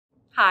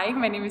Hi,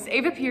 my name is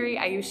Ava Pirie.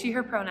 I use she,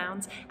 her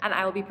pronouns, and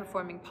I will be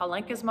performing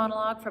Paulenka's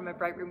monologue from A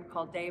Bright Room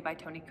Called Day by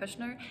Tony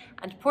Kushner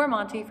and Poor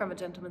Monty from A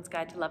Gentleman's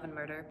Guide to Love and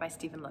Murder by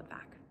Stephen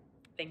Ludvac.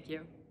 Thank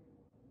you.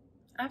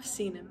 I've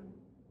seen him.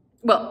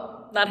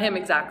 Well, not him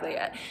exactly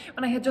yet.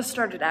 When I had just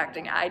started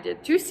acting, I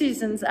did 2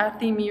 seasons at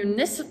the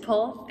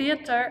Municipal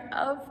Theater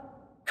of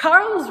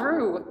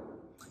Karlsruhe.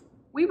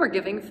 We were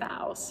giving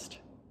Faust.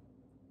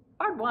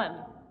 Part 1.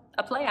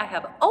 A play I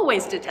have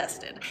always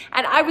detested,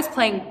 and I was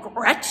playing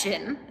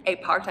Gretchen, a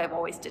part I've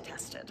always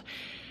detested.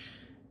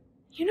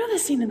 You know the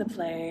scene in the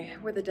play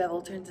where the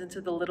devil turns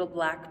into the little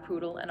black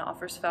poodle and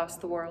offers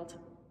Faust the world?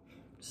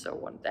 So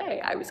one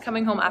day, I was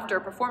coming home after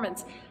a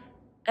performance,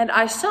 and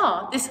I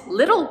saw this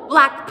little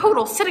black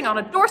poodle sitting on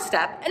a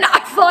doorstep, and I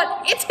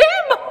thought, it's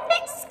him!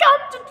 He's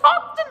come to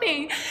talk to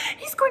me!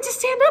 He's going to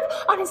stand up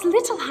on his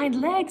little hind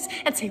legs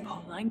and say,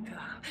 Paulenka,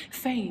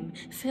 fame,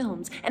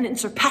 films, and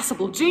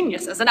unsurpassable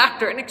genius as an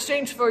actor in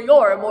exchange for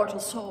your immortal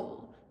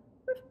soul.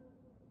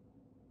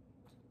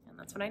 And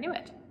that's when I knew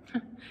it.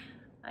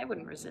 I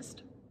wouldn't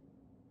resist.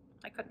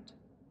 I couldn't.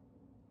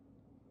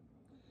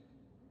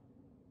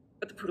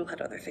 But the poodle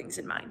had other things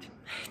in mind.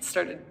 It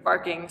started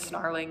barking,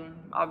 snarling,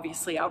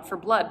 obviously out for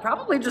blood.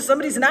 Probably just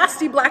somebody's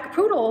nasty black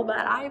poodle, but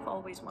I've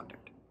always wondered.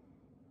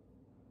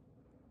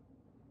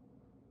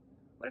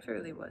 What if it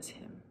really was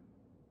him?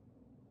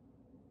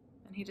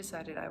 And he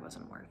decided I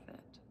wasn't worth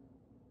it.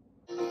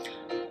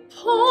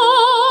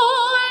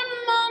 Poor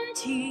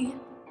Monty,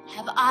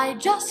 have I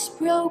just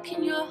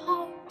broken your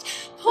heart?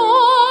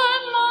 Poor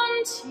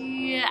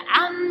Monty,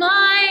 am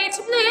I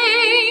to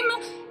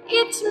blame?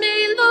 It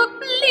may look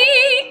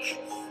bleak,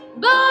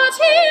 but